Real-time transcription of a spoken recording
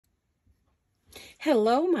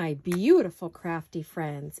Hello, my beautiful crafty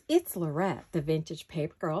friends. It's Laurette, the Vintage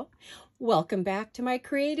Paper Girl. Welcome back to my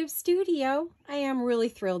creative studio. I am really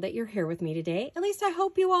thrilled that you're here with me today. At least I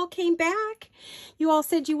hope you all came back. You all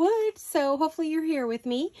said you would, so hopefully you're here with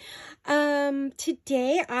me.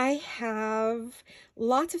 Today I have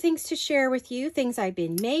lots of things to share with you, things I've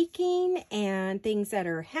been making and things that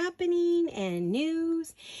are happening and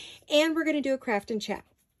news. And we're going to do a craft and chat.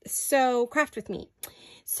 So craft with me.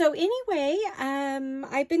 So anyway,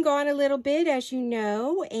 I've been gone a little bit, as you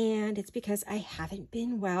know, and it's because I haven't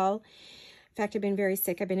been well. In fact, I've been very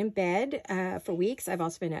sick. I've been in bed for weeks. I've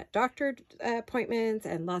also been at doctor appointments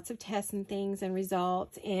and lots of tests and things and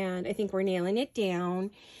results, and I think we're nailing it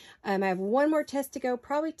down. I have one more test to go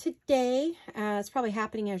probably today. It's probably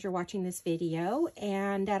happening as you're watching this video,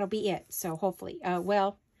 and that'll be it. So hopefully,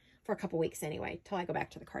 well, for a couple weeks anyway, till I go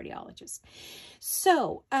back to the cardiologist.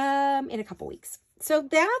 So in a couple weeks. So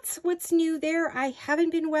that's what's new there. I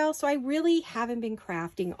haven't been well, so I really haven't been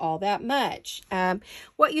crafting all that much.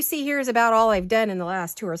 What you see here is about all I've done in the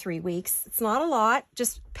last 2 or 3 weeks. It's not a lot,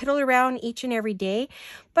 just piddle around each and every day.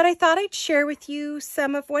 But I thought I'd share with you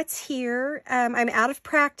some of what's here. I'm out of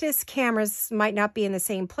practice. Cameras might not be in the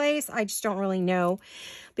same place. I just don't really know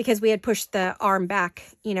because we had pushed the arm back,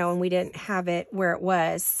 you know, and we didn't have it where it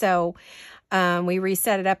was. So we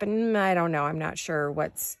reset it up, and I don't know. I'm not sure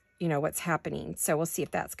what's happening. So we'll see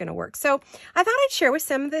if that's going to work. So I thought I'd share with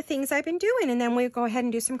some of the things I've been doing, and then we'll go ahead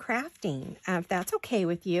and do some crafting, if that's okay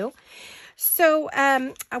with you. So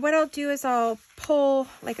what I'll do is I'll pull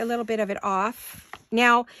like a little bit of it off.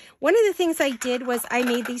 Now, one of the things I did was I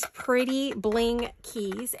made these pretty bling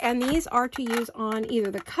keys, and these are to use on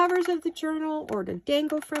either the covers of the journal or to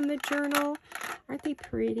dangle from the journal. Aren't they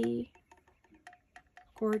pretty?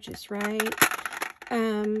 Gorgeous, right?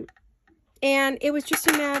 And it was just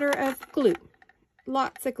a matter of glue.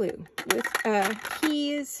 Lots of glue with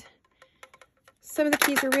keys. Some of the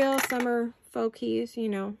keys are real, some are faux keys, you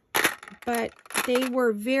know. But they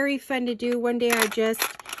were very fun to do. One day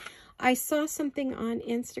I saw something on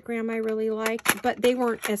Instagram I really liked, but they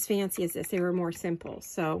weren't as fancy as this. They were more simple.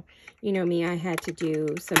 So, you know me, I had to do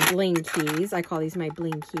some bling keys. I call these my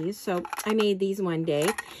bling keys. So I made these one day.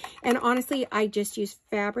 And honestly, I just used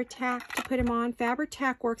Fabri-Tac to put them on.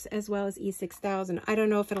 Fabri-Tac works as well as E6000. I don't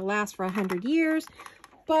know if it'll last for 100 years,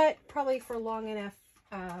 but probably for long enough,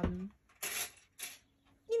 you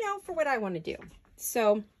know, for what I want to do.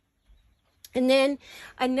 So... And then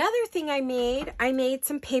another thing I made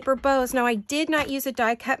some paper bows. Now, I did not use a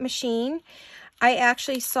die cut machine. I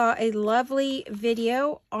actually saw a lovely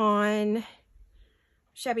video on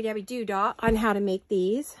Shabby Dabby Doodah on how to make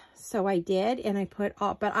these. So I did, and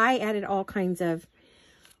but I added all kinds of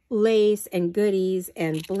lace and goodies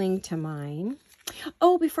and bling to mine.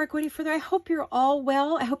 Oh, before I go any further, I hope you're all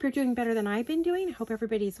well. I hope you're doing better than I've been doing. I hope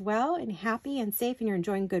everybody's well and happy and safe and you're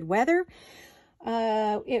enjoying good weather.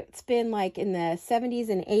 It's been like in the 70s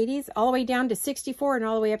and 80s, all the way down to 64 and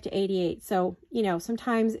all the way up to 88. So, you know,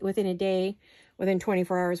 sometimes within a day, within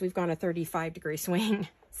 24 hours, we've gone a 35-degree swing.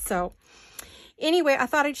 So anyway, I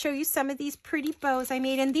thought I'd show you some of these pretty bows I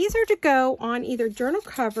made. And these are to go on either journal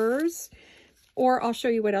covers, or I'll show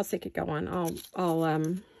you what else they could go on.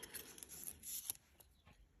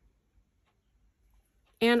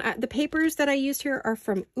 And the papers that I used here are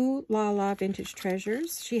from Ooh La La Vintage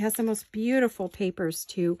Treasures. She has the most beautiful papers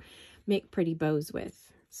to make pretty bows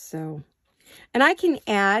with. So, and I can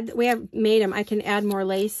add, we have made them, I can add more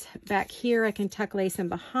lace back here. I can tuck lace in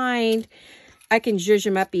behind. I can zhuzh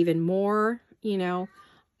them up even more, you know.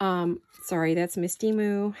 Sorry, that's Misty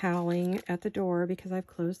Moo howling at the door because I've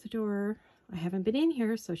closed the door. I haven't been in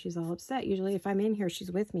here, so she's all upset. Usually if I'm in here,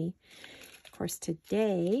 she's with me. Of course,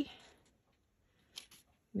 today...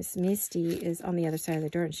 Miss Misty is on the other side of the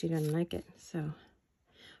door and she doesn't like it. So,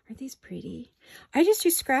 aren't these pretty? I just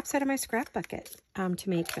use scraps out of my scrap bucket to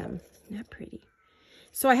make them. Not pretty.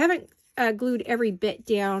 So I haven't glued every bit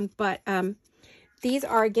down, but these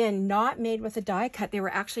are, again, not made with a die cut. They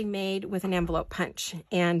were actually made with an envelope punch.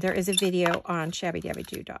 And there is a video on Shabby Dabby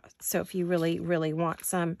Doodah. So if you really, really want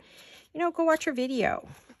some, you know, go watch her video.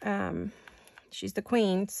 She's the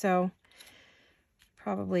queen, so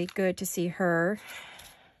probably good to see her.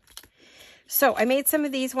 So I made some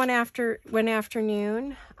of these one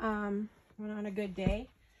afternoon, went on a good day.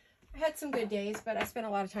 I had some good days, but I spent a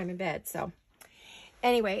lot of time in bed. So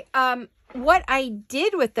anyway, what I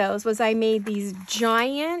did with those was I made these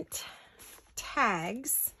giant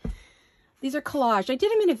tags. These are collage. I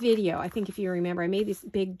did them in a video, I think, if you remember. I made these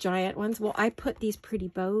big giant ones. Well, I put these pretty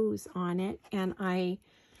bows on it, and I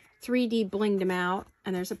 3D blinged them out.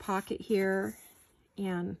 And there's a pocket here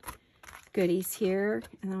and goodies here.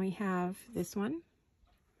 And then we have this one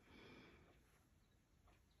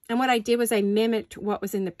And what I did was I mimicked what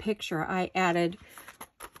was in the picture. I added,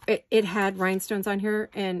 it had rhinestones on here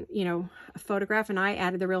and, you know, a photograph, and I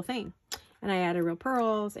added the real thing. And I added real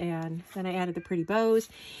pearls, and then I added the pretty bows.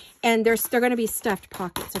 And they're going to be stuffed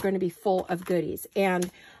pockets. They're going to be full of goodies.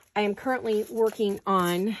 And I am currently working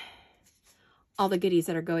on all the goodies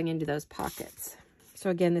that are going into those pockets. So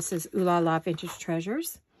again, this is Ooh La La Vintage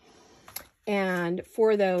Treasures. And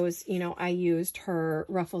for those, you know, I used her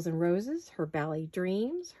Ruffles and Roses, her Ballet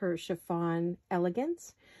Dreams, her Chiffon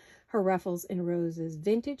Elegance, her Ruffles and Roses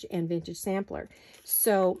Vintage, and Vintage Sampler.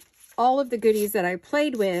 So all of the goodies that I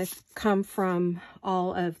played with come from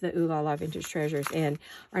all of the Ooh La La Vintage Treasures. And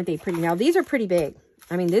aren't they pretty? Now, these are pretty big.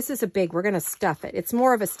 I mean, this is a big, we're going to stuff it. It's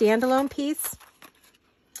more of a standalone piece.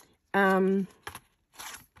 Yeah,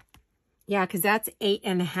 because that's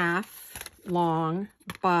 8.5 long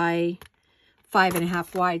by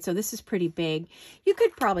 5.5 wide. So this is pretty big. You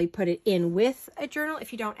could probably put it in with a journal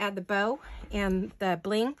if you don't add the bow and the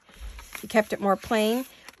bling. You kept it more plain.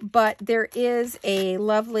 But there is a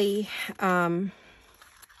lovely, you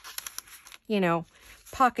know,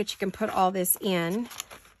 pocket you can put all this in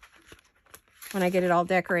when I get it all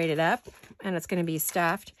decorated up. And it's going to be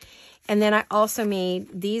stuffed. And then I also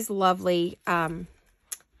made these lovely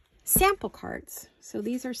sample cards. So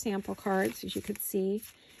these are sample cards, as you could see.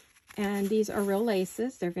 And these are real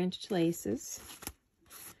laces. They're vintage laces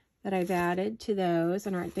that I've added to those.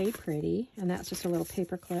 And aren't they pretty? And that's just a little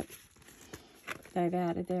paper clip that I've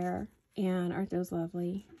added there. And aren't those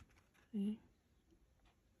lovely? Okay.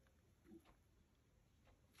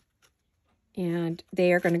 And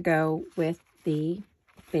they are going to go with the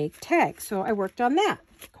big tag. So I worked on that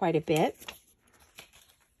quite a bit.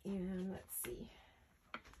 And let's see.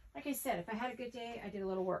 Like I said, if I had a good day, I did a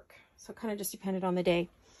little work. So it kind of just depended on the day.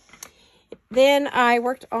 Then I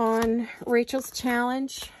worked on Rachel's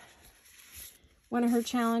challenge. One of her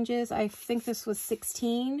challenges. I think this was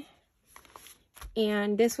 16.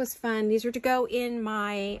 And this was fun. These are to go in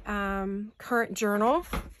my current journal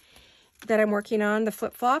that I'm working on, the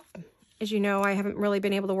flip-flop. As you know, I haven't really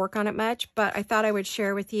been able to work on it much, but I thought I would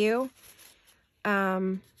share with you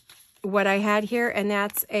what I had here. And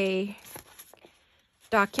that's a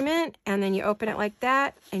document, and then you open it like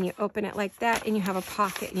that, and you open it like that, and you have a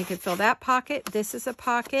pocket, and you can fill that pocket. This is a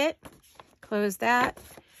pocket. Close that,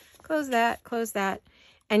 close that, close that,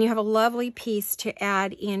 and you have a lovely piece to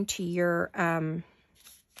add into your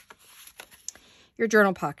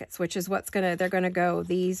journal pockets, which is what's they're gonna go.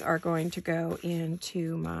 These are going to go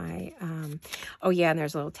into my oh yeah, and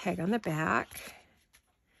there's a little tag on the back,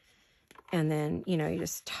 and then you know, you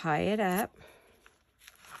just tie it up.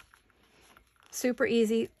 Super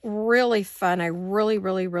easy, really fun. I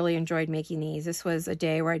really enjoyed making these. This was a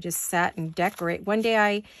day where I just sat and decorate. One day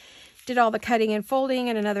I did all the cutting and folding,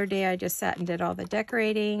 and another day I just sat and did all the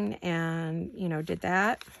decorating and, you know, did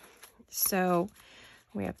that. So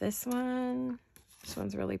we have this one. This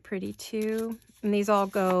one's really pretty too. And these all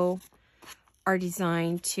are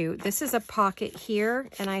designed to, this is a pocket here,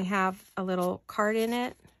 and I have a little card in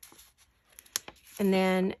it. And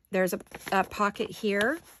then there's a pocket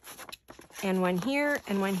here, and one here,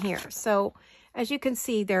 and one here. So as you can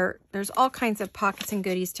see, there's all kinds of pockets and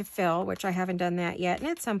goodies to fill, which I haven't done that yet. And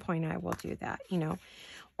at some point I will do that, you know.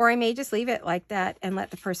 Or I may just leave it like that and let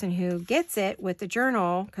the person who gets it with the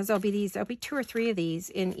journal, because there'll be 2 or 3 of these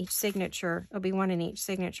in each signature. There'll be one in each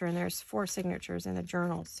signature, and there's 4 signatures in the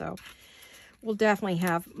journal. So we'll definitely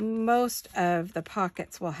have, most of the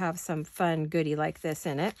pockets will have some fun goodie like this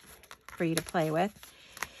in it for you to play with.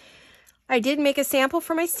 I did make a sample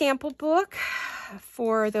for my sample book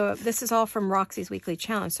this is all from Roxy's Weekly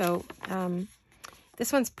Challenge. So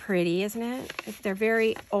this one's pretty, isn't it? They're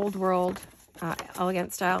very old world,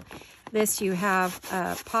 elegant style. This, you have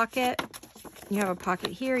a pocket, you have a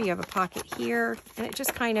pocket here, you have a pocket here, and it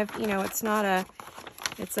just kind of, you know,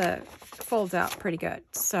 folds out pretty good.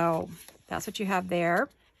 So that's what you have there.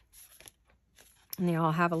 And they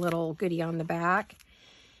all have a little goodie on the back.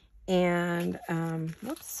 And,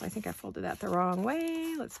 whoops, I think I folded that the wrong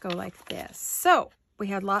way. Let's go like this. So we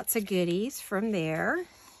had lots of goodies from there.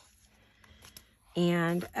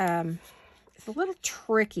 And it's a little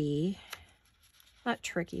tricky. Not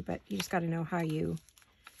tricky, but you just got to know how you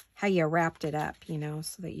wrapped it up, you know,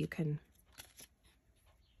 so that you can.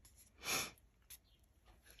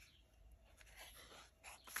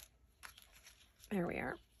 There we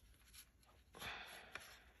are.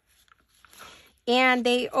 And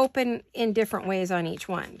they open in different ways on each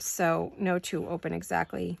one. So no two open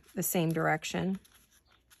exactly the same direction.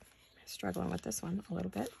 I'm struggling with this one a little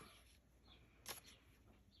bit.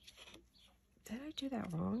 Did I do that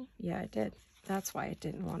wrong? Yeah, I did. That's why it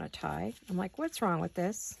didn't want to tie. I'm like, what's wrong with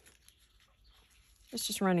this? It's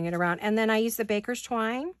just running it around. And then I used the baker's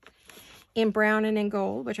twine in brown and in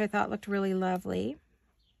gold, which I thought looked really lovely.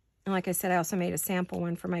 And like I said, I also made a sample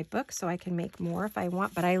one for my book, so I can make more if I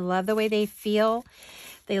want. But I love the way they feel.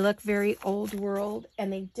 They look very old world,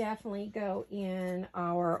 and they definitely go in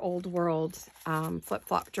our old world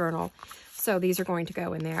flip-flop journal. So these are going to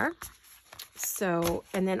go in there. So,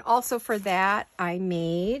 and then also for that, I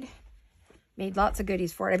made lots of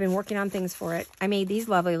goodies for it. I've been working on things for it. I made these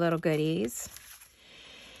lovely little goodies.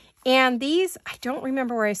 And these, I don't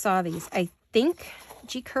remember where I saw these. I think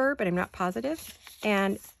G-Curve, but I'm not positive.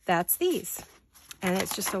 And that's these. And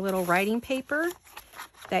it's just a little writing paper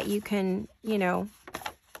that you can, you know,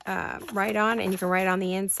 write on. And you can write on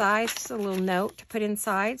the inside. Just a little note to put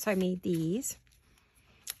inside. So I made these.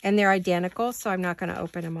 And they're identical, so I'm not going to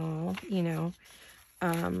open them all, you know.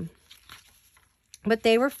 But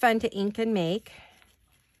they were fun to ink and make.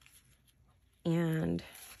 And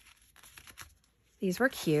these were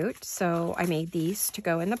cute. So I made these to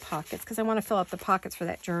go in the pockets because I want to fill up the pockets for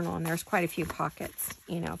that journal. And there's quite a few pockets,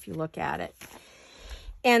 you know, if you look at it.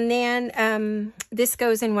 And then this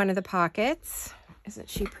goes in one of the pockets. Isn't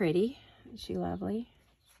she pretty? Is she lovely?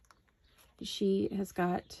 She has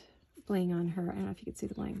got bling on her. I don't know if you can see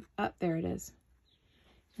the bling. Oh, there it is.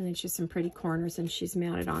 And then she's some pretty corners, and she's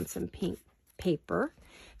mounted on some pink paper.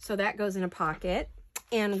 So that goes in a pocket.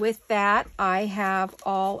 And with that, I have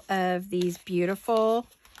all of these beautiful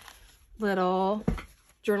little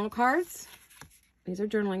journal cards. These are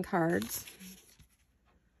journaling cards.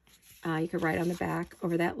 You could write on the back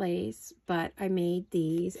over that lace, but I made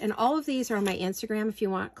these. And all of these are on my Instagram if you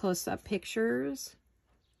want close-up pictures.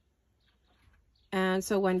 And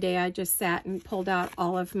so one day I just sat and pulled out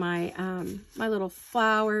all of my my little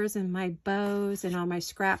flowers and my bows and all my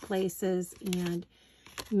scrap laces and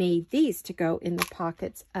made these to go in the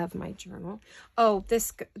pockets of my journal. Oh,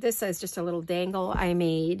 this is just a little dangle I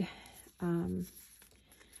made from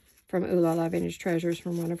Ooh La La Vintage Treasures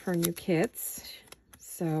from one of her new kits.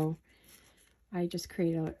 So I just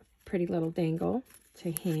created a pretty little dangle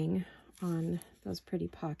to hang on those pretty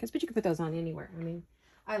pockets. But you can put those on anywhere. I mean,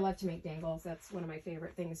 I love to make dangles. That's one of my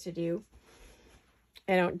favorite things to do.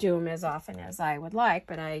 I don't do them as often as I would like,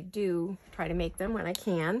 but I do try to make them when I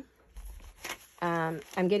can.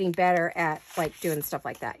 I'm getting better at like doing stuff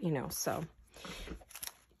like that, you know, so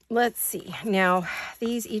let's see. Now,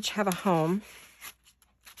 these each have a home.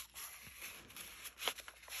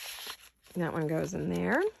 That one goes in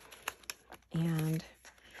there. And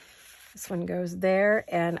this one goes there.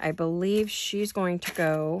 And I believe she's going to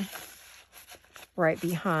go right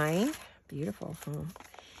behind. Beautiful, huh?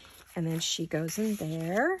 And then she goes in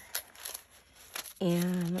there.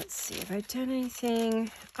 And let's see if I've done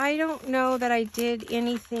anything. I don't know that I did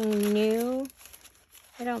anything new.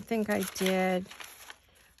 I don't think I did.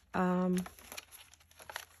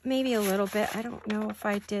 Maybe a little bit. I don't know if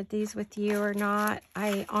I did these with you or not.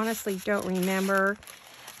 I honestly don't remember.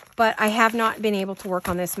 But I have not been able to work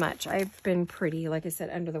on this much. I've been pretty, like I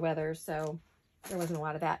said, under the weather. So there wasn't a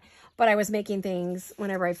lot of that. But I was making things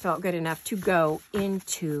whenever I felt good enough to go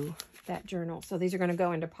into that journal. So these are going to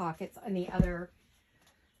go into pockets on the other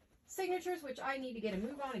signatures, which I need to get a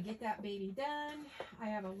move on and get that baby done. I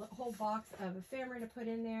have a whole box of ephemera to put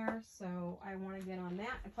in there, so I want to get on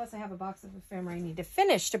that. And plus I have a box of ephemera I need to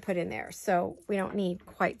finish to put in there, so we don't need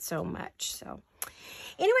quite so much. So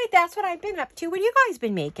anyway, that's what I've been up to. What have you guys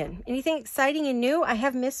been making? Anything exciting and new? I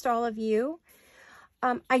have missed all of you.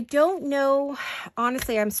 I don't know.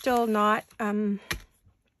 Honestly, I'm still not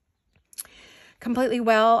completely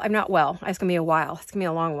well. I'm not well. It's going to be a while. It's going to be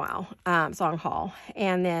a long while. It's a long haul.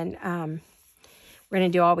 And then we're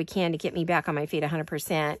going to do all we can to get me back on my feet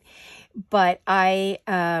 100%. But I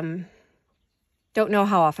don't know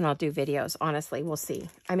how often I'll do videos, honestly. We'll see.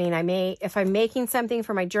 I mean, I may, if I'm making something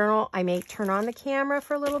for my journal, I may turn on the camera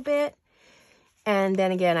for a little bit. And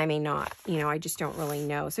then again, I may not. You know, I just don't really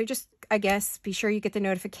know. So just, I guess, be sure you get the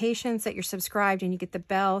notifications that you're subscribed and you get the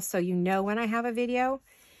bell so you know when I have a video.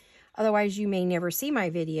 Otherwise, you may never see my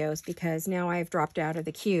videos because now I've dropped out of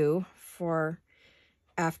the queue for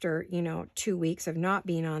after, you know, 2 weeks of not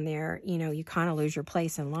being on there. You know, you kind of lose your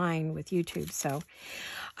place in line with YouTube. So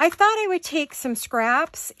I thought I would take some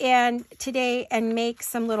scraps and today and make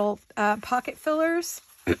some little pocket fillers.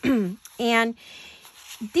 And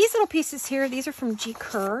these little pieces here, these are from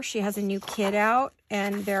G-Curve. She has a new kit out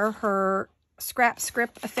and they're her scrap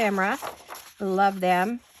script ephemera. Love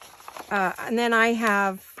them. And then I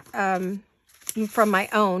have from my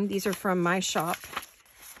own. These are from my shop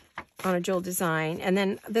on a jewel design. And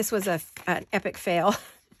then this was an epic fail.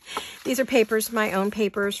 These are papers, my own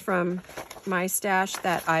papers from my stash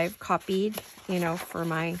that I've copied, you know, from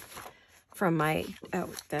my, oh,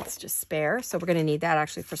 that's just spare. So we're going to need that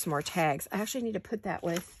actually for some more tags. I actually need to put that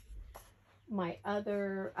with my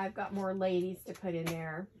other, I've got more ladies to put in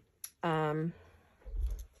there.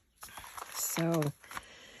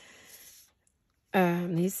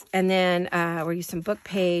 These, and then we'll use some book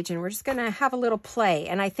page, and we're just going to have a little play.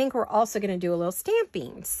 And I think we're also going to do a little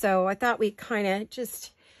stamping. So I thought we kind of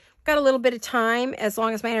just got a little bit of time. As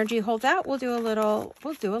long as my energy holds out, we'll do a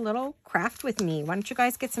little craft with me. Why don't you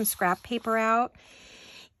guys get some scrap paper out?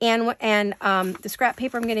 And the scrap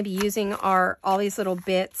paper I'm going to be using are all these little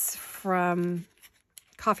bits from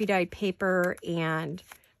coffee dyed paper and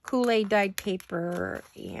Kool-Aid dyed paper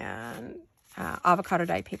and avocado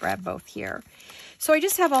dyed paper. I have both here. So I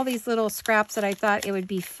just have all these little scraps that I thought it would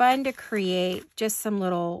be fun to create just some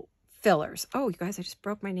little fillers. Oh, you guys, I just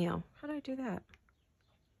broke my nail. How did I do that?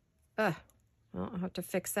 Well, I'll have to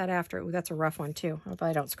fix that after. Ooh, that's a rough one too. Hope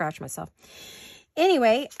I don't scratch myself.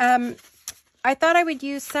 Anyway, I thought I would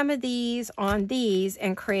use some of these on these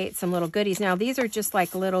and create some little goodies. Now, these are just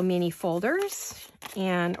like little mini folders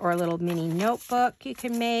or a little mini notebook you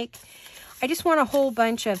can make. I just want a whole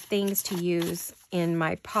bunch of things to use in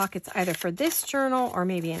my pockets, either for this journal or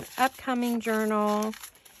maybe an upcoming journal.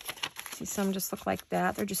 See, some just look like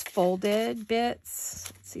that. They're just folded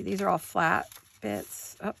bits. Let's see, these are all flat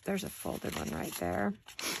bits. Oh, there's a folded one right there.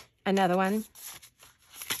 Another one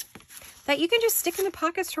that you can just stick in the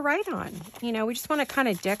pockets to write on. You know, we just want to kind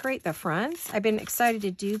of decorate the fronts. I've been excited to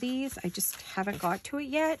do these. I just haven't got to it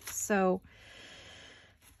yet. So,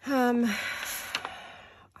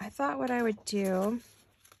 I thought what I would do,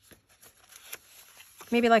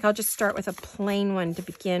 maybe like I'll just start with a plain one to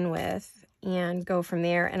begin with and go from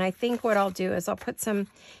there. And I think what I'll do is I'll put some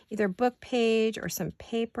either book page or some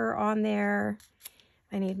paper on there.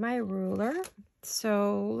 I need my ruler.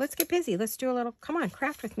 So let's get busy. Let's do a little, come on,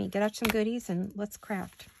 craft with me. Get out some goodies and let's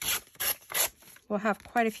craft. We'll have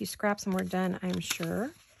quite a few scraps when we're done, I'm sure.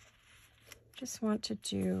 Just want to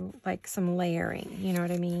do like some layering, you know what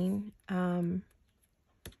I mean?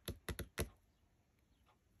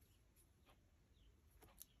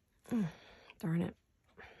 Darn it.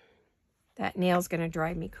 That nail's going to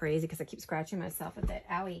drive me crazy because I keep scratching myself with it.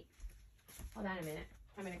 Owie. Hold on a minute.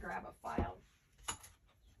 I'm going to grab a file.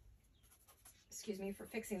 Excuse me for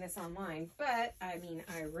fixing this online, but I mean,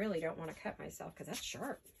 I really don't want to cut myself because that's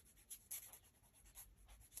sharp.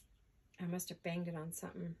 I must have banged it on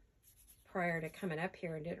something prior to coming up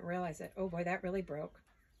here and didn't realize it. Oh boy, that really broke.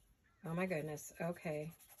 Oh my goodness.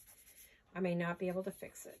 Okay. I may not be able to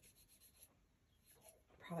fix it.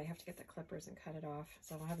 Probably have to get the clippers and cut it off.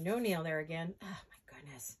 So I'll have no nail there again. Oh my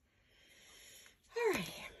goodness.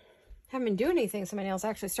 Alrighty. Haven't been doing anything, so my nails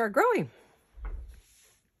actually start growing.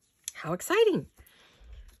 How exciting.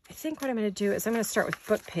 I think what I'm going to do is I'm going to start with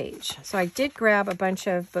book page. So I did grab a bunch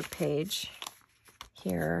of book page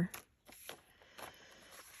here.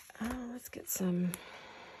 Let's get some.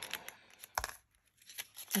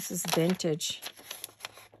 This is vintage.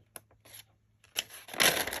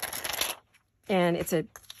 And it's a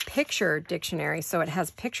picture dictionary, so it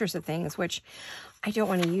has pictures of things, which I don't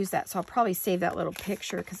want to use that. So I'll probably save that little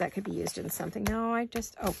picture because that could be used in something. No, I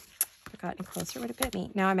just, oh, if I gotten closer, it would have bit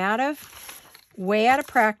me. Now I'm way out of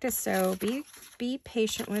practice, so be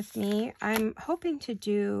patient with me. I'm hoping to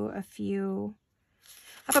do a few,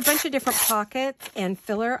 I have a bunch of different pockets and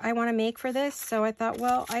filler I want to make for this. So I thought,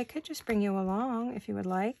 well, I could just bring you along if you would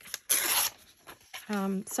like.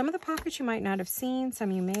 Some of the pockets you might not have seen,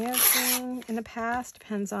 some you may have seen in the past.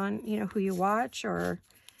 Depends on, you know, who you watch or,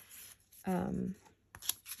 you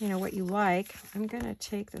know, what you like. I'm going to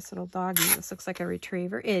take this little doggy. This looks like a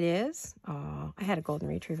retriever. It is. Oh, I had a golden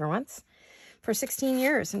retriever once for 16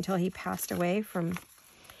 years until he passed away from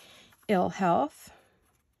ill health.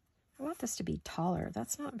 I want this to be taller.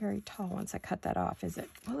 That's not very tall once I cut that off, is it?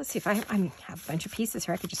 Well, let's see if I have a bunch of pieces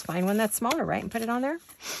here. I could just find one that's smaller, right, and put it on there.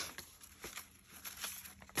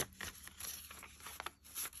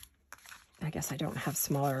 I guess I don't have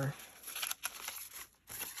smaller.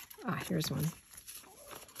 Ah, here's one.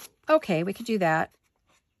 Okay, we could do that.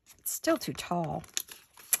 It's still too tall.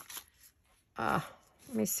 Let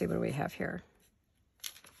me see, what do we have here?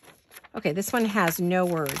 Okay, this one has no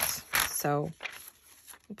words, so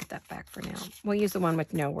we'll put that back for now. We'll use the one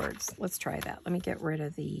with no words. Let's try that. Let me get rid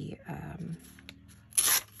of the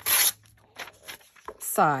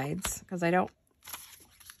sides, because I don't,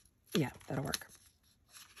 yeah, that'll work.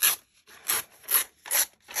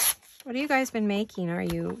 What have you guys been making? Are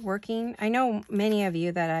you working? I know many of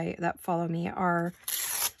you that follow me are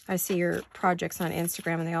I see your projects on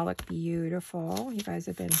Instagram and they all look beautiful. You guys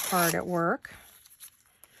have been hard at work.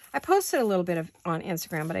 I posted a little bit on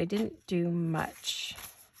Instagram, but I didn't do much.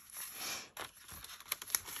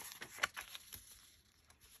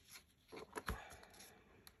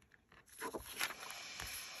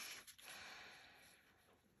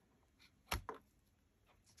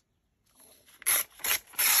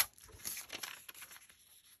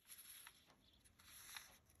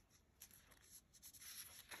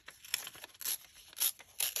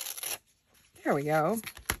 There we go.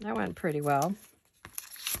 That went pretty well.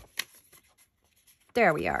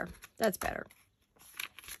 There we are. That's better.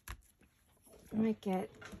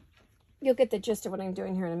 You'll get the gist of what I'm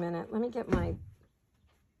doing here in a minute. Let me get my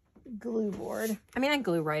glue board. I mean, I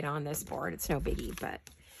glue right on this board. It's no biggie, but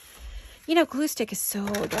you know, glue stick is so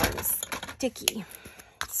darn sticky.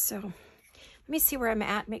 So let me see where I'm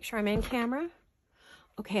at. Make sure I'm in camera.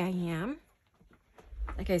 Okay, I am.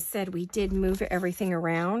 Like I said, we did move everything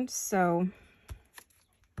around, so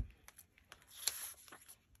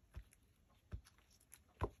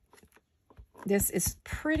this is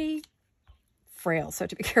pretty frail, so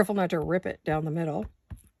to be careful not to rip it down the middle.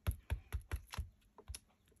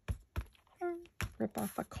 Rip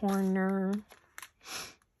off a corner.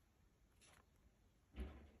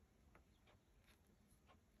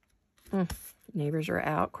 Neighbors are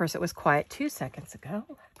out. Of course, it was quiet 2 seconds ago.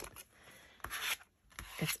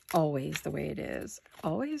 It's always the way it is.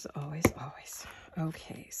 Always, always, always.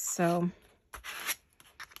 Okay, so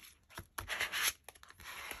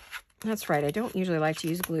that's right. I don't usually like to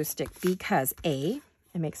use glue stick because A,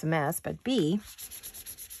 it makes a mess, but B,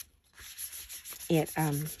 it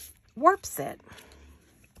warps it.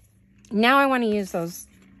 Now I want to use those.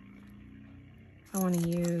 I want to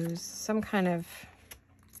use some kind of,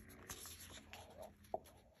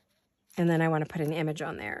 and then I want to put an image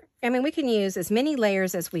on there. I mean, we can use as many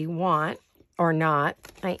layers as we want or not.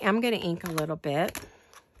 I am going to ink a little bit.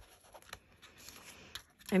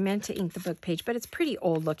 I meant to ink the book page, but it's pretty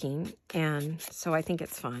old looking, and so I think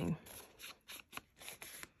it's fine.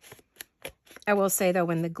 I will say, though,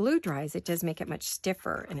 when the glue dries, it does make it much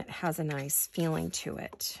stiffer, and it has a nice feeling to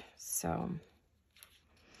it. So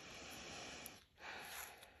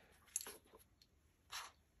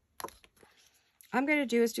I'm going to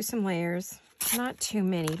do is do some layers. Not too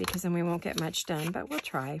many, because then we won't get much done, but we'll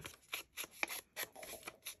try.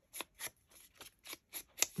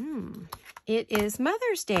 It is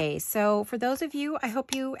Mother's Day. So for those of you, I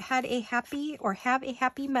hope you had a happy or have a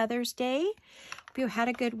happy Mother's Day. Hope you had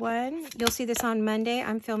a good one. You'll see this on Monday.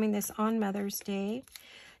 I'm filming this on Mother's Day.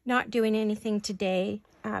 Not doing anything today.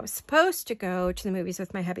 I was supposed to go to the movies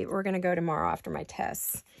with my hubby, but we're going to go tomorrow after my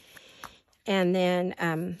tests. And then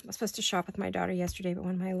I was supposed to shop with my daughter yesterday, but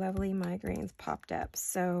one of my lovely migraines popped up,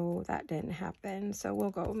 so that didn't happen. So we'll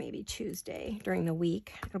go maybe Tuesday during the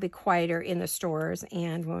week. It'll be quieter in the stores,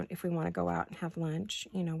 and if we want to go out and have lunch,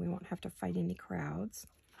 you know, we won't have to fight any crowds.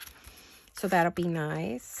 So that'll be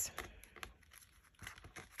nice.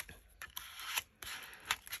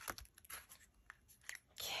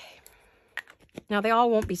 Okay. Now, they all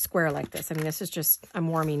won't be square like this. I mean, this is just, I'm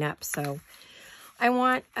warming up, so I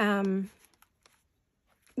want...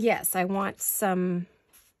 yes, I want some,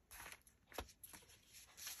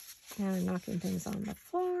 and I'm knocking things on the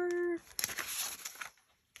floor.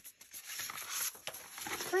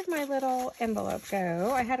 Where'd my little envelope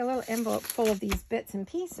go? I had a little envelope full of these bits and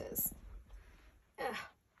pieces.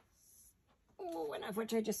 Oh, and of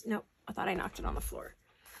which I thought I knocked it on the floor.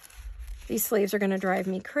 These sleeves are going to drive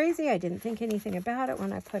me crazy. I didn't think anything about it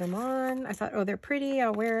when I put them on. I thought, oh, they're pretty,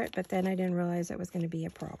 I'll wear it, but then I didn't realize it was going to be a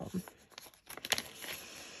problem.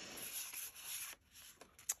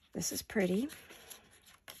 This is pretty.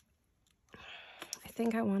 I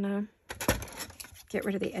think I want to get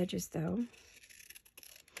rid of the edges, though.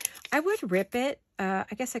 I would rip it. I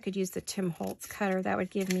guess I could use the Tim Holtz cutter. That would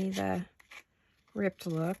give me the ripped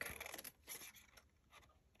look.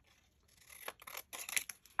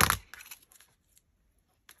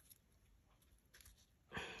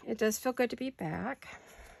 It does feel good to be back.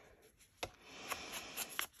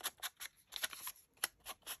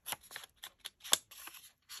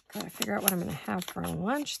 Gotta figure out what I'm going to have for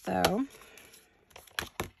lunch, though.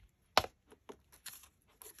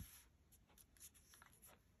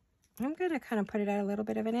 I'm going to kind of put it at a little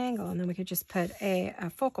bit of an angle, and then we could just put a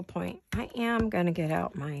focal point. I am going to get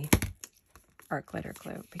out my art glitter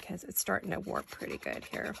glue because it's starting to warp pretty good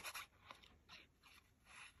here.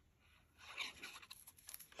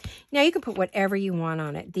 Now, you can put whatever you want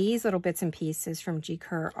on it. These little bits and pieces from G.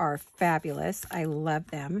 Kerr are fabulous. I love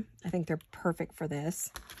them. I think they're perfect for this.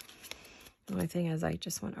 The only thing is I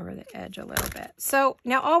just went over the edge a little bit. So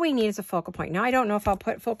now all we need is a focal point. Now I don't know if I'll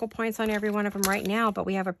put focal points on every one of them right now, but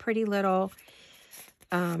we have a pretty little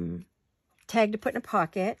tag to put in a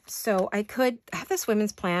pocket. So I could have this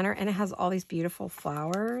women's planner, and it has all these beautiful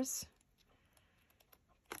flowers.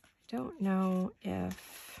 I don't know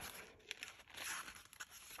if...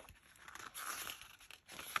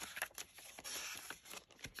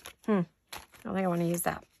 I don't think I want to use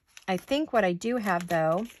that. I think what I do have,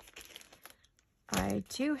 though, I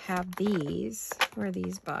do have these. Where are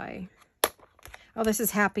these by? Oh, this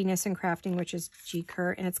is Happiness and Crafting, which is G.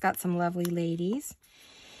 Kurt, and it's got some lovely ladies.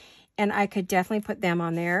 And I could definitely put them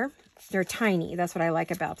on there. They're tiny. That's what I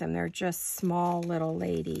like about them. They're just small little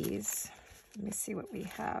ladies. Let me see what we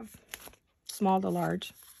have. Small to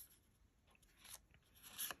large.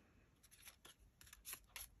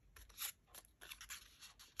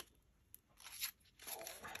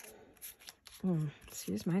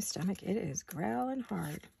 Excuse my stomach. It is growling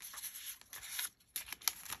hard.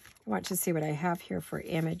 I want to see what I have here for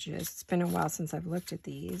images. It's been a while since I've looked at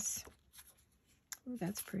these. Oh,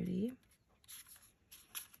 that's pretty.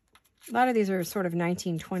 A lot of these are sort of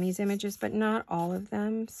 1920s images, but not all of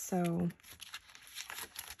them. So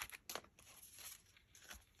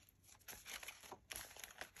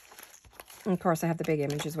and of course I have the big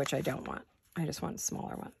images, which I don't want. I just want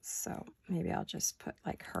smaller ones. So maybe I'll just put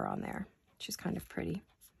like her on there. She's kind of pretty.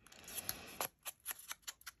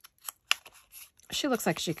 She looks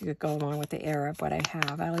like she could go along with the era of what I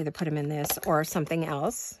have. I'll either put them in this or something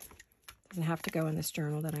else. Doesn't have to go in this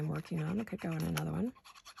journal that I'm working on. It could go in another one.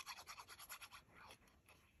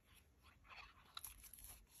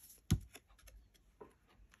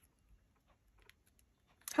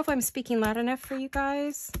 Hopefully I'm speaking loud enough for you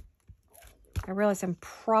guys. I realize I'm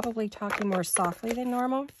probably talking more softly than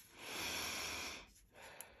normal.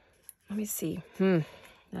 Let me see.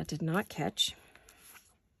 That did not catch.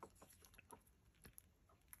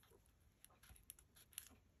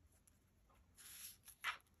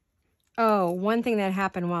 Oh, one thing that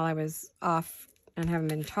happened while I was off and haven't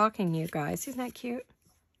been talking to you guys. Isn't that cute?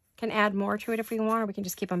 Can add more to it if we want, or we can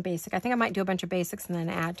just keep them basic. I think I might do a bunch of basics and then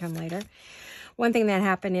add to them later. One thing that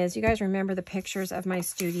happened is, you guys remember the pictures of my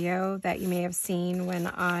studio that you may have seen when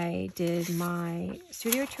I did my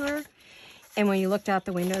studio tour? And when you looked out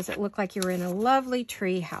the windows, it looked like you were in a lovely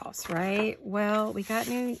tree house, right? Well, we got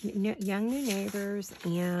young new neighbors,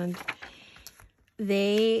 and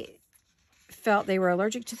they felt they were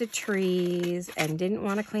allergic to the trees and didn't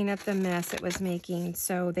want to clean up the mess it was making,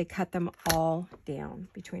 so they cut them all down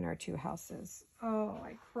between our two houses. Oh,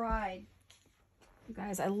 I cried. You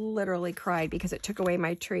guys, I literally cried because it took away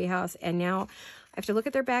my tree house, and now I have to look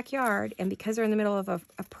at their backyard, and because they're in the middle of a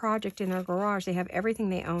project in their garage, they have everything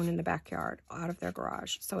they own in the backyard out of their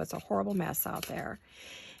garage. So it's a horrible mess out there.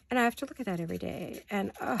 And I have to look at that every day.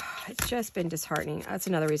 And it's just been disheartening. That's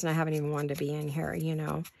another reason I haven't even wanted to be in here, you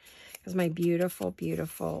know, because my beautiful,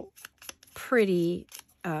 beautiful, pretty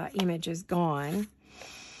image is gone.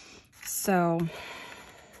 So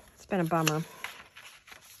it's been a bummer.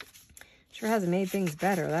 Sure hasn't made things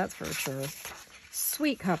better, that's for sure.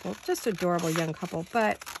 Sweet couple, just adorable young couple,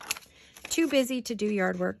 but too busy to do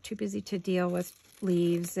yard work, too busy to deal with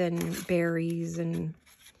leaves and berries, and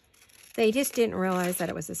they just didn't realize that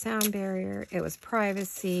it was a sound barrier, it was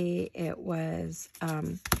privacy, it was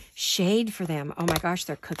shade for them. Oh my gosh,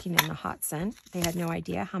 they're cooking in the hot sun. They had no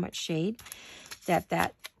idea how much shade that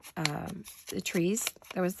the trees,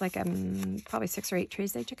 there was like probably 6 or 8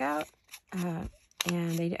 trees they took out,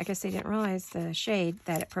 and I guess they didn't realize the shade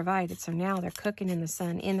that it provided. So now they're cooking in the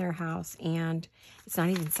sun in their house, and it's not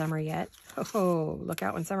even summer yet. Oh, look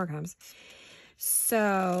out when summer comes.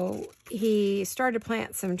 So he started to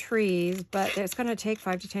plant some trees, but it's going to take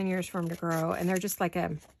 5 to 10 years for them to grow. And they're just like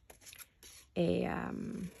what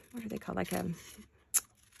are they called? Like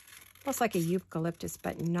almost like a eucalyptus,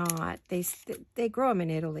 but not. They grow them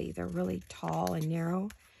in Italy. They're really tall and narrow,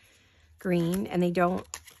 green, and they don't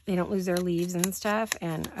lose their leaves and stuff.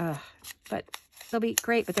 And but they'll be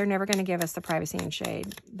great, but they're never going to give us the privacy and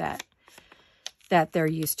shade that they're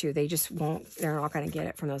used to. They just won't. They're not going to get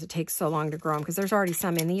it from those. It takes so long to grow them because there's already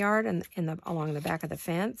some in the yard and along the back of the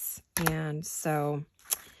fence. And so,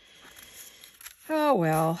 oh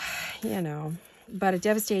well, you know. But it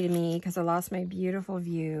devastated me because I lost my beautiful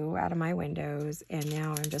view out of my windows, and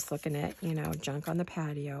now I'm just looking at, you know, junk on the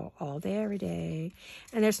patio all day, every day.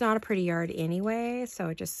 And there's not a pretty yard anyway, so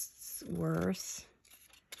it just worse.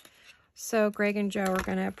 So Greg and Joe are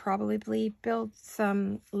going to probably build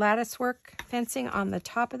some lattice work fencing on the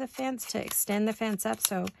top of the fence to extend the fence up.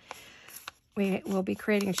 So we will be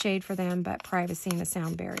creating shade for them, but privacy and a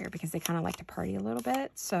sound barrier because they kind of like to party a little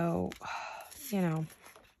bit. So, you know,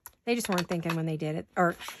 they just weren't thinking when they did it.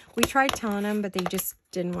 Or we tried telling them, but they just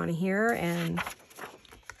didn't want to hear. And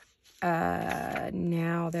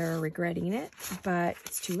now they're regretting it, but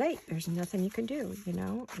it's too late. There's nothing you can do, you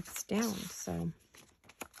know, it's down. So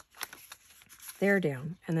they're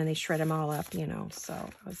down, and then they shred them all up, you know, so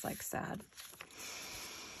I was like sad.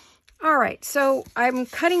 All right, so I'm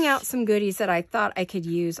cutting out some goodies that I thought I could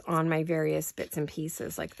use on my various bits and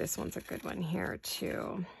pieces. Like this one's a good one here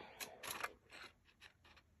too.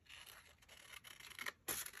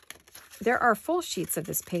 There are full sheets of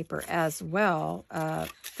this paper as well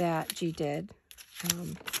that G did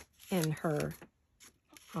on her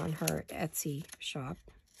Etsy shop.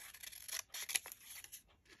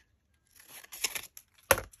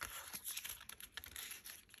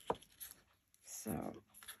 So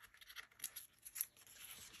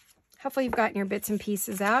hopefully you've gotten your bits and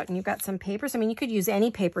pieces out and you've got some papers. I mean, you could use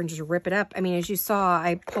any paper and just rip it up. I mean, as you saw,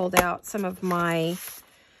 I pulled out some of my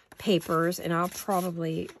papers, and I'll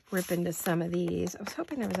probably rip into some of these. I was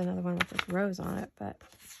hoping there was another one with this rose on it, but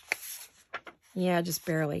yeah, just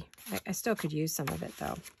barely. I still could use some of it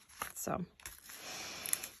though, so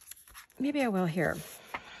maybe I will here.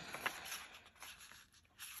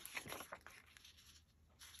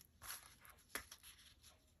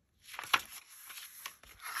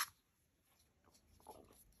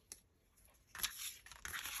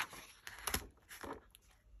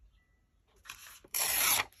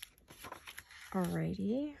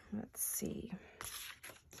 Alrighty, let's see.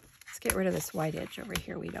 Let's get rid of this white edge over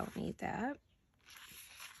here. We don't need that.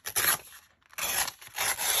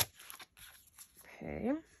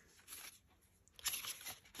 Okay.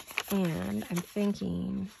 And I'm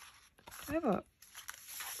thinking, I have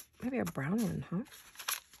maybe a brown one, huh?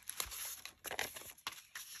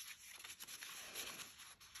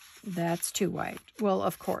 That's too white. Well,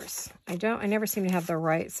 of course. I never seem to have the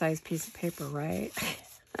right size piece of paper, right?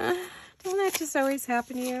 Doesn't that just always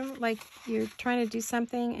happen to you? Like you're trying to do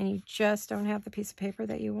something and you just don't have the piece of paper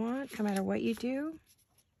that you want, no matter what you do?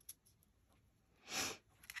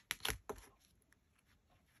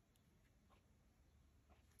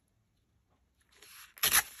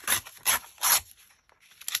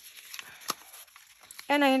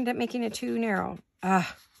 And I ended up making it too narrow. And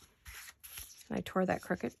I tore that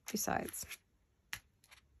crooked besides.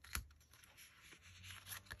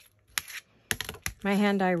 My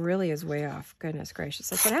hand die really is way off. Goodness gracious.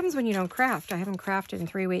 That's what happens when you don't craft. I haven't crafted in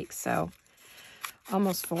 3 weeks, so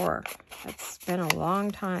almost 4. It's been a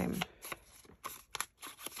long time.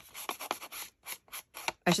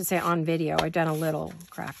 I should say on video. I've done a little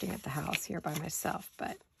crafting at the house here by myself,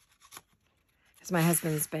 but because my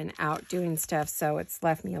husband's been out doing stuff, so it's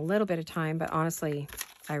left me a little bit of time, but honestly,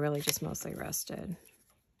 I really just mostly rested.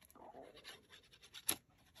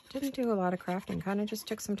 Didn't do a lot of crafting. Kind of just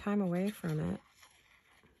took some time away from it.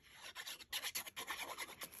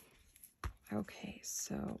 Okay,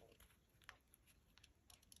 so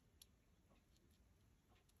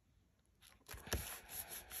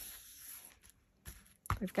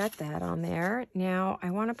we've got that on there. Now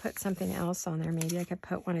I want to put something else on there. Maybe I could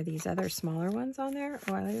put one of these other smaller ones on there.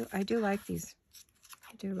 Oh, I do like these.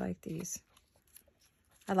 I do like these.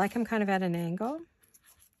 I like them kind of at an angle.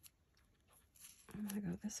 I'm going to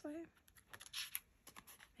go this way.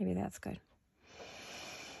 Maybe that's good.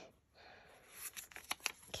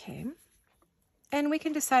 Okay. And we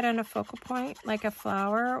can decide on a focal point, like a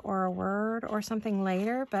flower or a word or something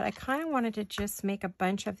later, but I kind of wanted to just make a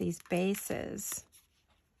bunch of these bases.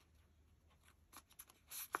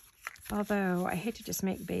 Although, I hate to just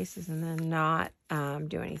make bases and then not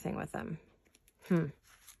do anything with them.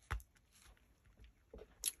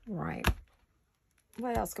 Right.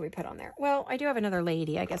 What else could we put on there? Well, I do have another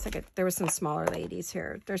lady. I guess I could, there was some smaller ladies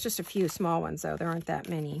here. There's just a few small ones, though. There aren't that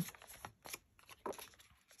many.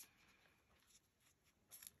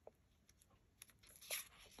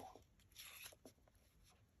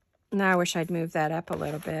 Now I wish I'd moved that up a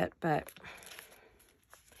little bit, but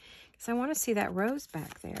because I want to see that rose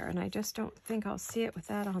back there, and I just don't think I'll see it with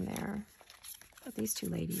that on there. How about these two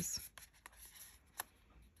ladies?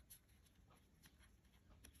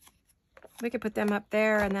 We could put them up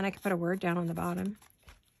there, and then I could put a word down on the bottom.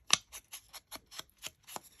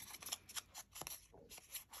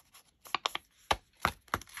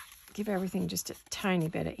 Give everything just a tiny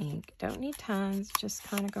bit of ink. Don't need tons, just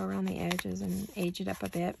kind of go around the edges and age it up a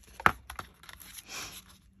bit.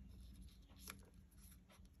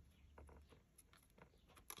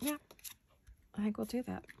 Yeah, I think we'll do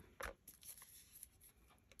that.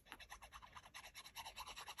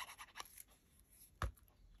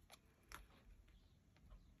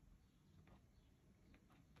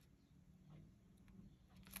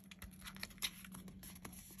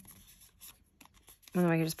 And then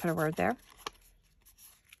we can just put a word there.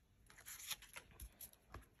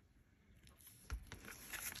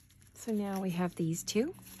 So now we have these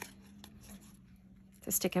two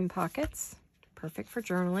to stick in pockets. Perfect for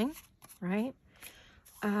journaling, right?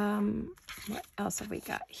 What else have we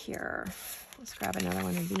got here? Let's grab another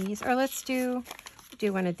one of these. Or let's do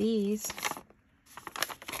one of these.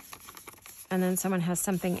 And then someone has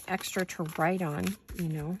something extra to write on, you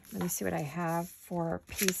know. Let me see what I have for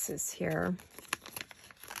pieces here.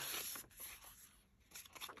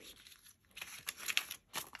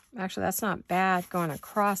 Actually, that's not bad going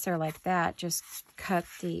across there like that. Just cut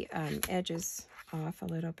the edges off a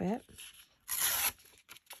little bit.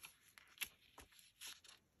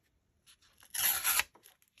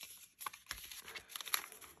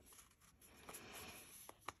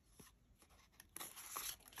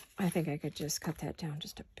 I think I could just cut that down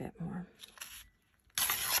just a bit more.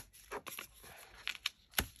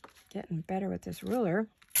 Getting better with this ruler.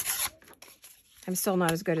 I'm still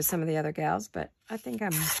not as good as some of the other gals, but I think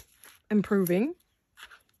I'm improving.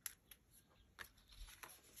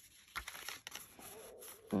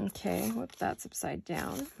 Okay, whoop, that's upside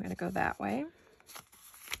down. I'm gonna go that way.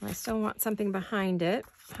 I still want something behind it.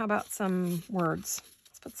 How about some words?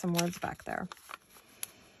 Let's put some words back there.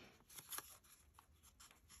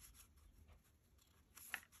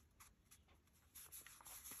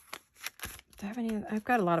 Do I have any? I've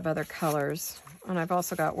got a lot of other colors, and I've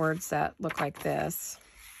also got words that look like this.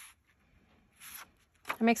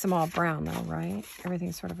 It makes them all brown though, right?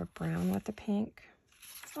 Everything's sort of a brown with the pink.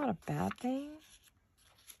 It's not a bad thing.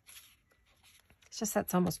 It's just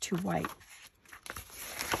that's almost too white.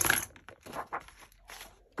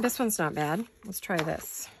 This one's not bad. Let's try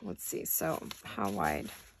this. Let's see. So how wide?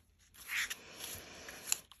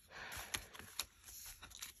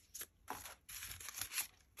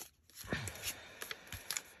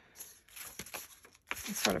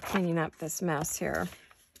 I'm sort of cleaning up this mess here.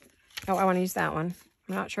 Oh, I want to use that one.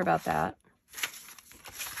 I'm not sure about that.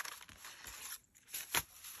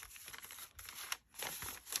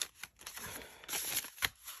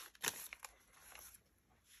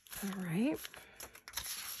 All right.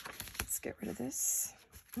 Let's get rid of this.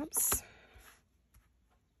 Oops.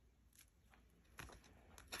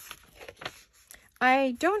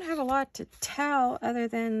 I don't have a lot to tell other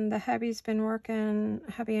than the hubby's been working.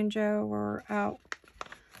 Hubby and Joe were out.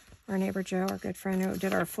 Our neighbor Joe, our good friend who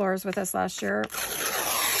did our floors with us last year,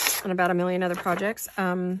 and about a million other projects,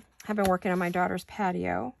 have been working on my daughter's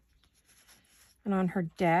patio and on her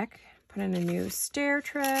deck, put in a new stair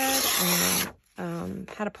tread, and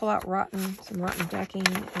had to pull out some rotten decking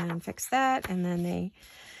and fix that. And then they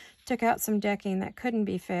took out some decking that couldn't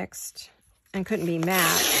be fixed and couldn't be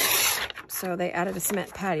matched. So they added a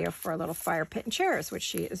cement patio for a little fire pit and chairs, which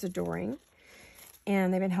she is adoring.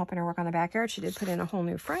 And they've been helping her work on the backyard. She did put in a whole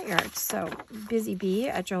new front yard. So busy bee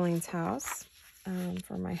at Jolene's house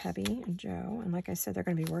for my hubby and Joe. And like I said, they're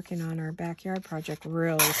going to be working on our backyard project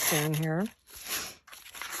really soon here.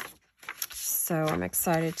 So I'm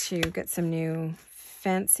excited to get some new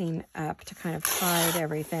fencing up to kind of hide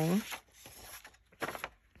everything.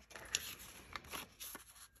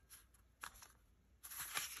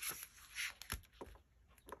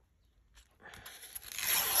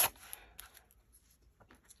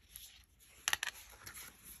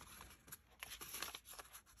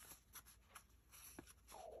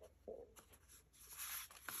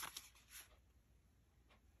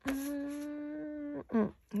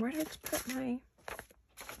 Where did I put my...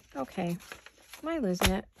 Okay. Am I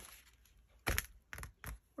losing it?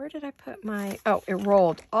 Where did I put my... Oh, it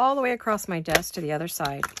rolled all the way across my desk to the other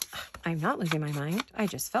side. I'm not losing my mind. I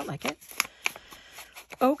just felt like it.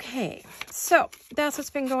 Okay. So, that's what's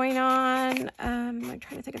been going on. I'm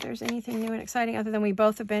trying to think if there's anything new and exciting other than we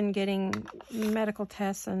both have been getting medical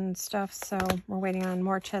tests and stuff. So, we're waiting on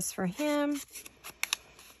more tests for him.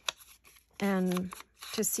 And...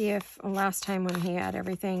 to see if last time when he had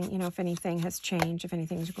everything, you know, if anything has changed, if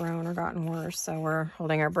anything's grown or gotten worse. So we're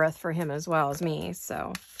holding our breath for him as well as me.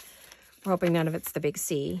 So we're hoping none of it's the big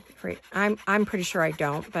C. I'm pretty sure I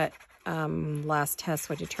don't, but last test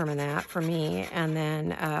would determine that for me. And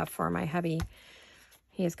then for my hubby,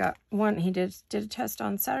 he's got one. He did a test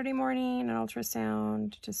on Saturday morning, an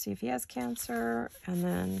ultrasound to see if he has cancer. And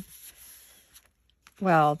then,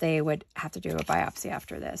 well, they would have to do a biopsy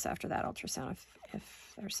after that ultrasound if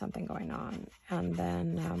there's something going on. And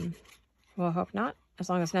then we'll hope not. As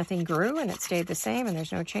long as nothing grew and it stayed the same and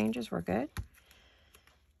there's no changes, we're good.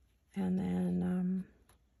 And then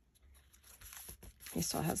he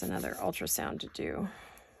still has another ultrasound to do,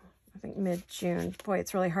 I think mid-June. Boy,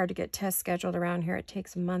 it's really hard to get tests scheduled around here. It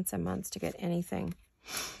takes months and months to get anything.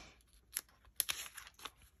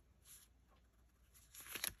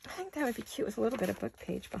 think that would be cute with a little bit of book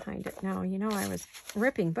page behind it. Now, you know, I was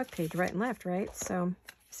ripping book page right and left, right? So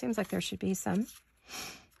it seems like there should be some.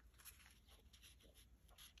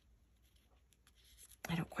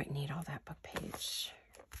 I don't quite need all that book page.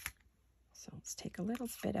 So let's take a little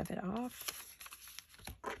bit of it off.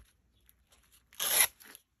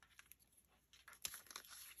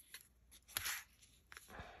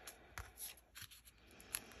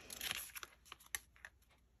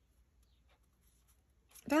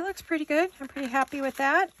 That looks pretty good. I'm pretty happy with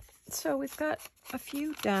that. So we've got a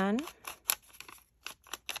few done.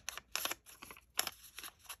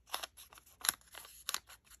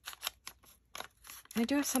 I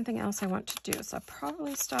do have something else I want to do, so I'll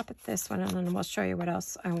probably stop at this one, and then we'll show you what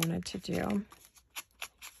else I wanted to do. Don't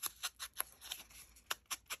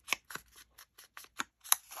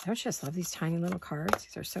you just love these tiny little cards?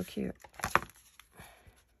 These are so cute.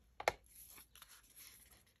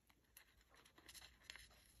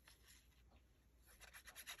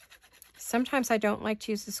 Sometimes I don't like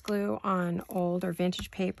to use this glue on old or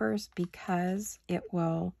vintage papers because it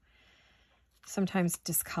will sometimes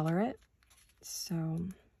discolor it. So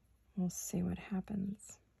we'll see what happens.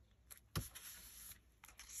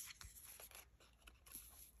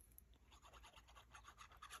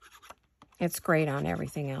 It's great on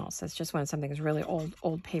everything else. It's just when something is really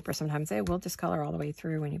old paper, sometimes it will discolor all the way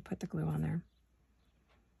through when you put the glue on there.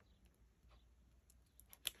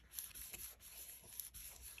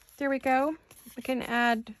 There we go. We can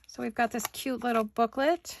add, so we've got this cute little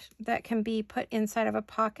booklet that can be put inside of a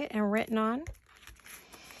pocket and written on.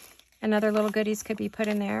 And other little goodies could be put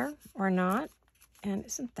in there or not. And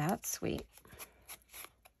isn't that sweet?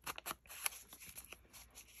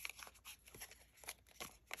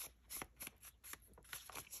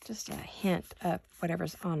 Just a hint of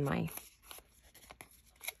whatever's on my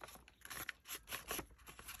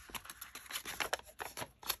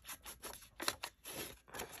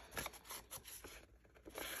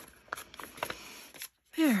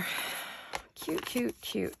there. Cute, cute,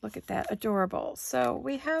 cute. Look at that. Adorable. So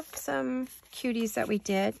we have some cuties that we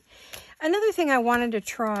did. Another thing I wanted to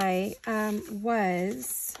try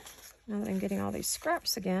was, now that I'm getting all these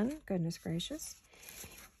scraps again, goodness gracious,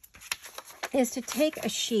 is to take a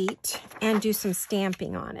sheet and do some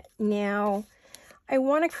stamping on it. Now, I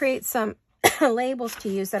want to create some labels to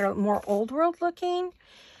use that are more old world looking,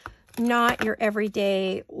 not your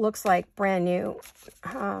everyday, looks like brand new.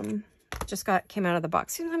 Just came out of the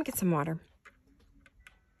box. Let me get some water.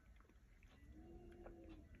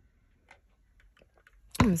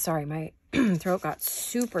 I'm sorry, my throat got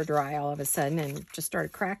super dry all of a sudden and just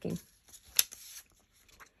started cracking.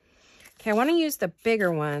 Okay, I want to use the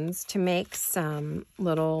bigger ones to make some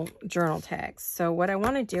little journal tags. So what I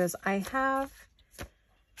want to do is I have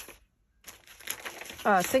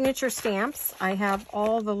signature stamps. I have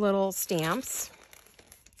all the little stamps.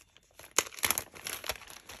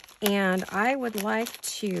 And I would like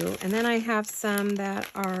to, and then I have some that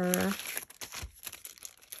are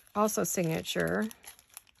also signature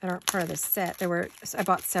that aren't part of the set. They were, I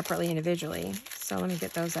bought separately individually. So let me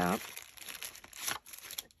get those out.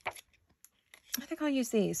 I think I'll use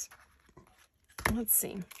these. Let's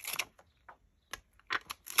see.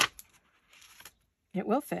 It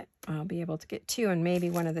will fit. I'll be able to get two and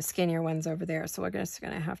maybe one of the skinnier ones over there. So we're just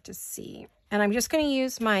going to have to see. And I'm just going to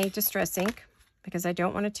use my Distress ink because I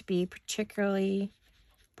don't want it to be particularly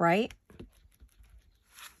bright.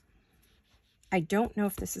 I don't know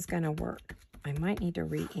if this is going to work. I might need to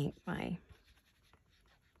re-ink my...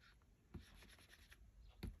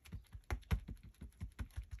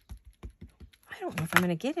 I don't know if I'm going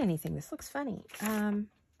to get anything. This looks funny. I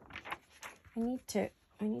need to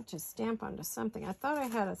stamp onto something. I thought I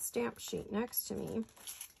had a stamp sheet next to me.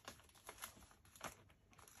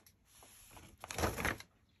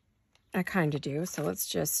 I kind of do, so let's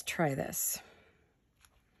just try this.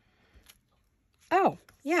 Oh,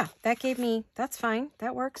 yeah, that gave me, that's fine.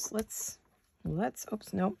 That works. Let's,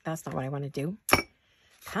 oops, nope, that's not what I want to do.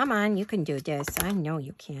 Come on, you can do this. I know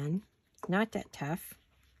you can. It's not that tough.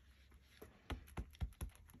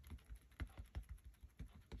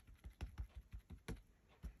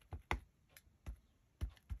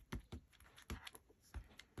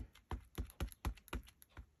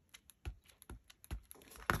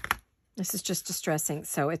 This is just distressing,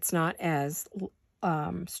 so it's not as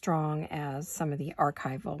strong as some of the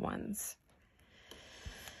archival ones.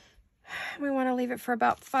 We want to leave it for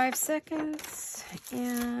about 5 seconds.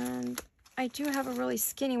 And I do have a really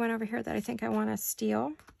skinny one over here that I think I want to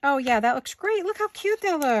steal. Oh, yeah, that looks great. Look how cute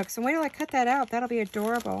that looks. And wait till I cut that out. That'll be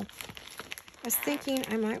adorable. I was thinking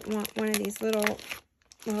I might want one of these little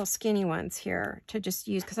skinny ones here to just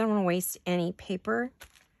use because I don't want to waste any paper.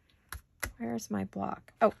 Where's my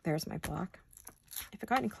block? Oh, there's my block. If it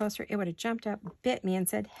got any closer, it would have jumped up, bit me, and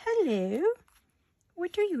said, hello,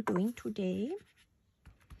 what are you doing today?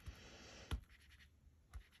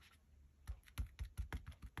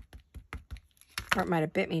 Or it might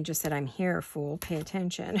have bit me and just said, I'm here, fool. Pay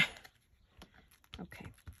attention. Okay.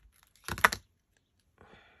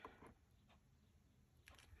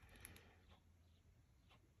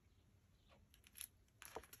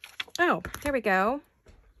 Oh, there we go.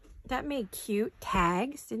 That made cute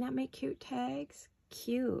tags. Didn't that make cute tags?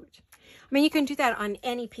 Cute. I mean, you can do that on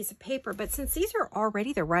any piece of paper, but since these are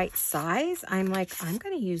already the right size, I'm like, I'm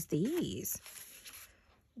going to use these.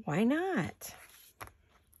 Why not?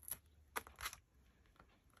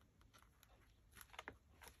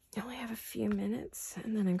 I only have a few minutes,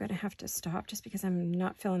 and then I'm going to have to stop just because I'm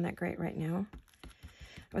not feeling that great right now. I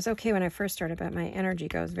was okay when I first started, but my energy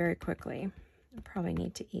goes very quickly. I probably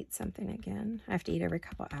need to eat something again. I have to eat every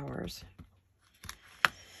couple hours.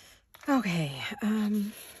 Okay, let's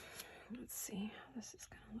see how this is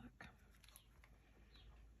going to look.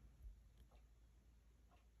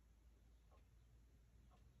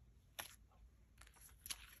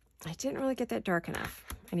 I didn't really get that dark enough.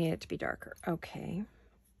 I need it to be darker. Okay.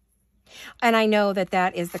 And I know that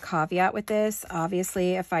that is the caveat with this.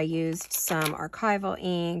 Obviously, if I used some archival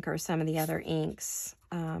ink or some of the other inks,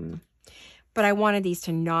 but I wanted these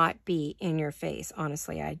to not be in your face.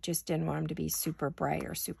 Honestly, I just didn't want them to be super bright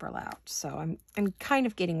or super loud. So I'm kind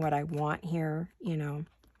of getting what I want here, you know.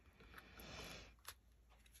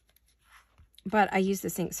 But I use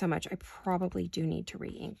this ink so much, I probably do need to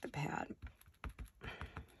re-ink the pad.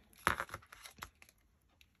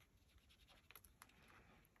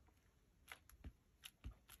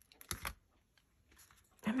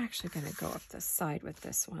 I'm actually going to go up the side with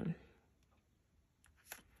this one.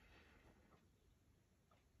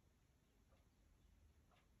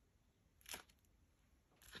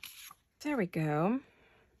 There we go.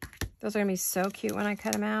 Those are going to be so cute when I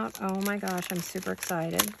cut them out. Oh my gosh, I'm super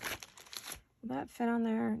excited. Will that fit on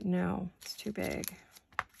there? No, it's too big.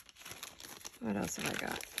 What else have I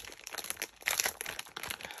got?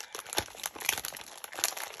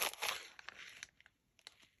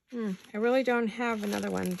 I really don't have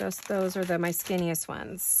another one. Those are my skinniest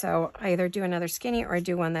ones. So I either do another skinny or I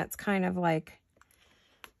do one that's kind of like,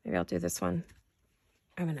 maybe I'll do this one.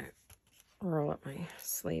 I'm going to roll up my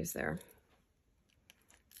sleeves there.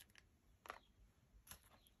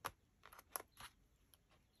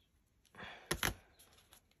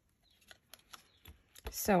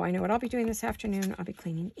 So I know what I'll be doing this afternoon. I'll be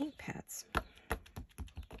cleaning ink pads.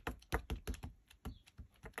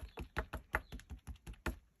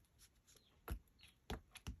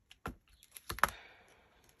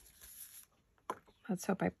 Let's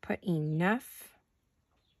hope I put enough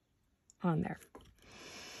on there.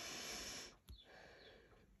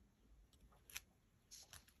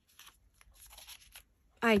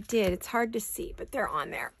 I did. It's hard to see, but they're on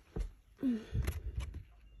there.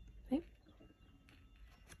 Okay.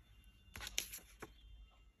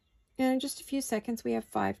 And in just a few seconds, we have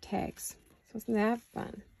 5 tags. So isn't that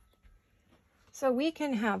fun? So we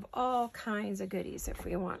can have all kinds of goodies if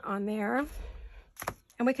we want on there.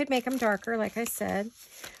 And we could make them darker, like I said.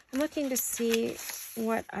 I'm looking to see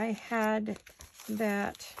what I had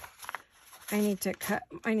that I need to cut.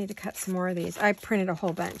 I need to cut some more of these. I printed a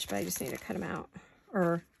whole bunch, but I just need to cut them out.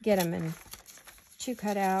 Or get them in 2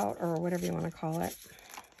 cut out, or whatever you want to call it.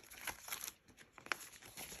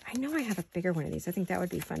 I know I have a bigger one of these. I think that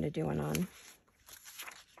would be fun to do one on.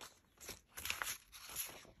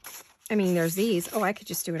 I mean, there's these. Oh, I could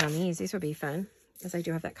just do it on these. These would be fun, because I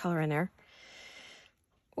do have that color in there.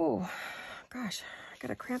 Oh, gosh, I got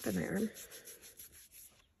a cramp in my arm.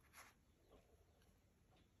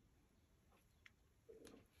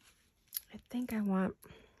 I think I want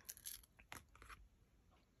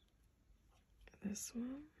this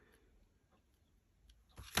one.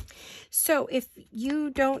 So if you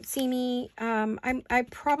don't see me, I'm going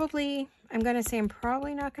to say I'm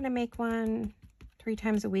probably not going to make one 3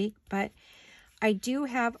 times a week, but I do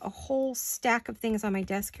have a whole stack of things on my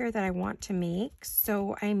desk here that I want to make,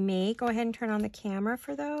 so I may go ahead and turn on the camera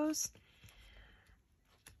for those.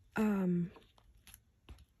 And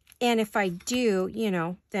if I do, you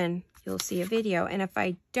know, then you'll see a video. And if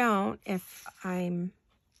I don't, if I'm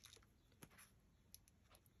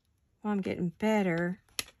getting better,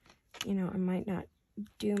 you know, I might not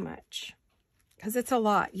do much. Because it's a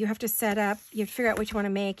lot. You have to set up. You have to figure out what you want to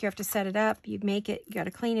make. You have to set it up. You make it. You got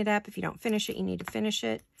to clean it up. If you don't finish it, you need to finish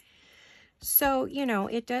it. So, you know,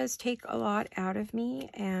 it does take a lot out of me.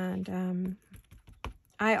 And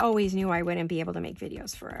I always knew I wouldn't be able to make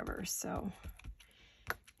videos forever. So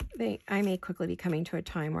I may quickly be coming to a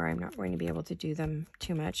time where I'm not going to be able to do them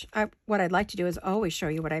too much. What I'd like to do is always show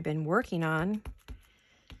you what I've been working on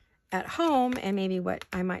at home and maybe what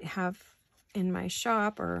I might have in my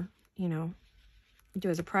shop or, you know, do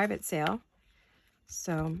as a private sale.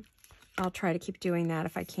 So I'll try to keep doing that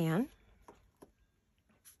if I can.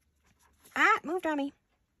 Ah, it moved on me.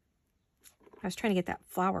 I was trying to get that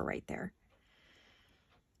flower right there.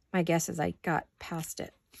 My guess is I got past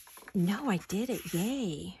it. No, I did it.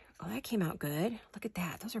 Yay. Oh, that came out good. Look at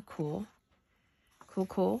that. Those are cool. Cool,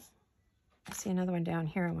 cool. I see another one down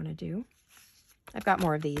here I want to do. I've got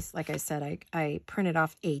more of these. Like I said, I printed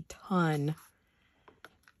off a ton.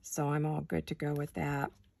 So I'm all good to go with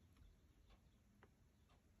that.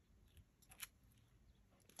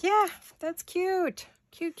 Yeah, that's cute.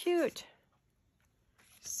 Cute, cute.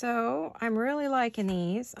 So I'm really liking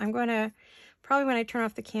these. I'm going to, probably when I turn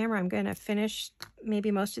off the camera, I'm going to finish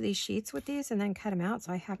maybe most of these sheets with these and then cut them out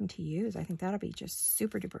so I have them to use. I think that'll be just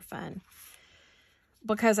super duper fun.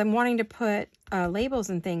 Because I'm wanting to put labels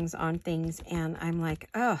and things on things, and I'm like,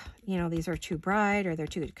 oh, you know, these are too bright or they're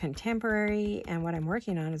too contemporary, and what I'm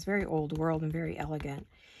working on is very old world and very elegant.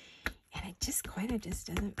 And it just kind of just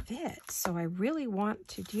doesn't fit. So I really want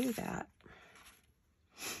to do that.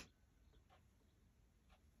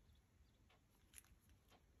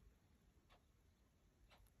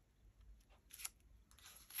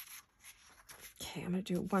 Okay, I'm going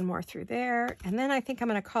to do one more through there. And then I think I'm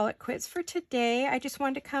going to call it quits for today. I just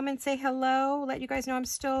wanted to come and say hello, let you guys know I'm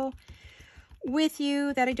still with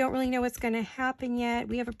you, that I don't really know what's going to happen yet.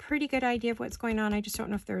 We have a pretty good idea of what's going on. I just don't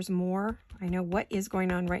know if there's more. I know what is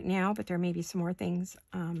going on right now, but there may be some more things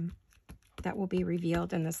that will be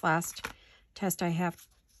revealed in this last test I have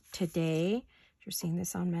today. You're seeing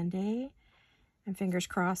this on Monday. And fingers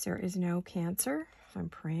crossed there is no cancer. I'm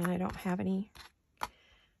praying I don't have anything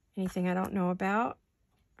I don't know about.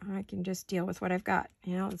 I can just deal with what I've got.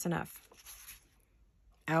 You know, it's enough.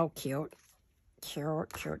 Oh, cute.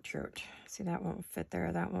 Cute, cute, cute. See, that won't fit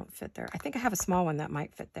there. That won't fit there. I think I have a small one that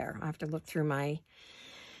might fit there. I have to look through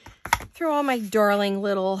all my darling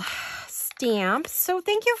little stamps. So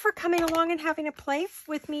thank you for coming along and having a play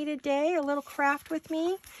with me today, a little craft with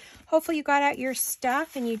me. Hopefully you got out your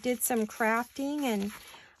stuff and you did some crafting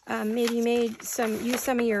and maybe used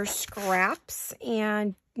some of your scraps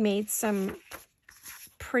and made some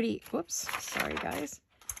pretty, whoops, sorry guys.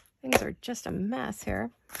 Things are just a mess here.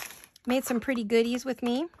 Made some pretty goodies with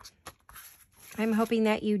me. I'm hoping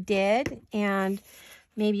that you did, and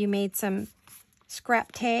maybe you made some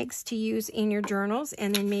scrap tags to use in your journals,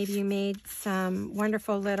 and then maybe you made some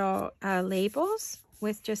wonderful little labels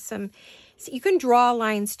with just some, so you can draw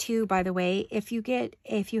lines too, by the way. If you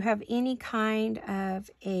have any kind of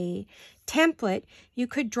a template, you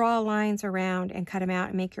could draw lines around and cut them out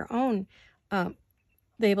and make your own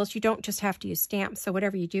labels. You don't just have to use stamps, so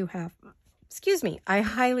whatever you do have, excuse me, I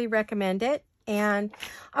highly recommend it. And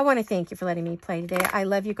I want to thank you for letting me play today. I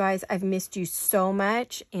love you guys. I've missed you so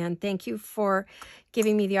much. And thank you for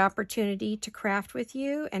giving me the opportunity to craft with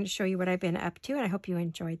you and to show you what I've been up to. And I hope you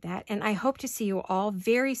enjoyed that. And I hope to see you all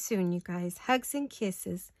very soon, you guys. Hugs and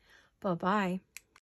kisses. Bye-bye.